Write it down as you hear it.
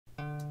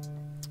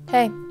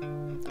Hey,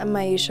 I'm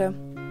Maisha.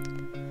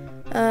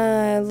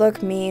 I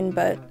look mean,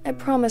 but I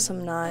promise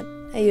I'm not.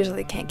 I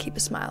usually can't keep a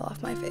smile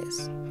off my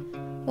face.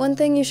 One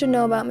thing you should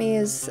know about me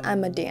is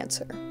I'm a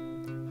dancer.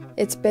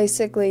 It's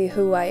basically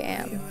who I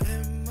am.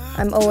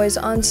 I'm always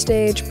on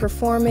stage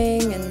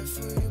performing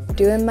and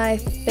doing my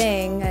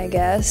thing, I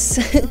guess.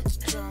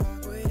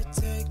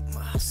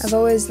 I've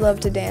always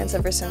loved to dance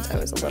ever since I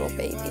was a little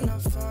baby.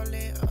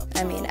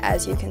 I mean,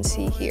 as you can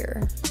see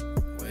here.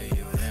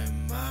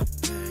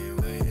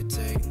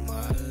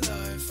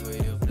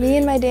 Me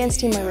and my dance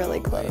team are really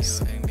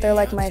close. They're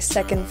like my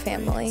second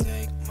family.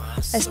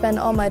 I spend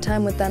all my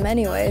time with them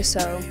anyway,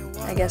 so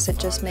I guess it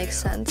just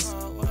makes sense.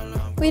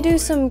 We do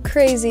some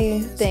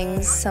crazy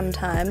things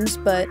sometimes,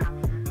 but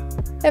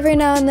every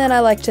now and then I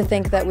like to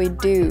think that we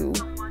do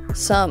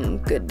some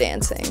good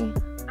dancing.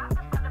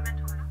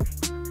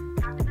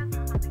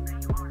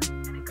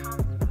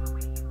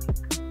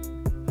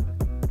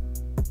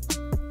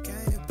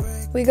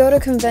 We go to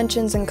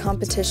conventions and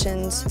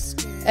competitions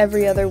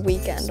every other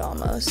weekend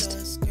almost,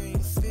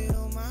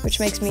 which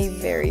makes me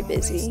very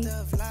busy.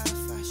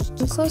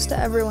 I'm close to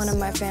everyone in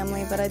my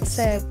family, but I'd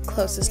say I'm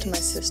closest to my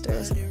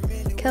sisters,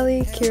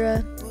 Kelly,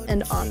 Kira,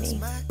 and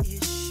Ami.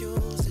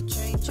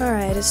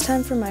 Alright, it's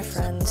time for my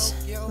friends.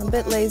 I'm a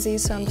bit lazy,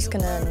 so I'm just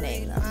gonna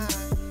name them.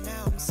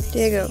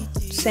 Diego,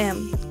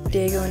 Sam,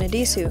 Diego and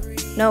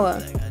Adisu,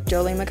 Noah,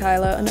 Jolie,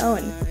 Michaela, and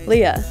Owen,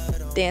 Leah,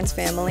 Dance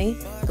Family,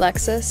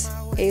 Lexus,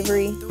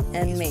 Avery,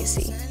 and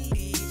Macy.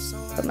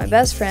 But my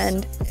best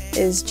friend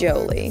is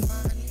Jolie.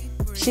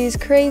 She's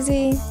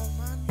crazy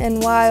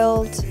and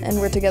wild, and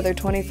we're together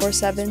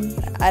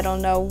 24/7. I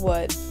don't know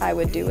what I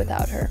would do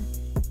without her.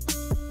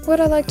 What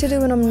I like to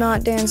do when I'm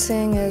not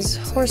dancing is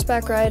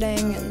horseback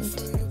riding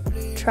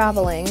and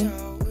traveling,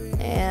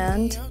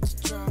 and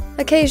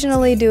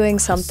occasionally doing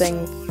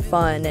something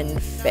fun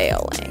and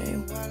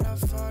failing.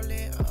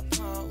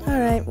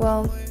 Alright,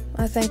 well,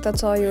 I think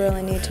that's all you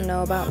really need to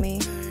know about me.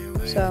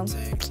 So,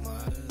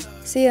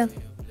 see ya.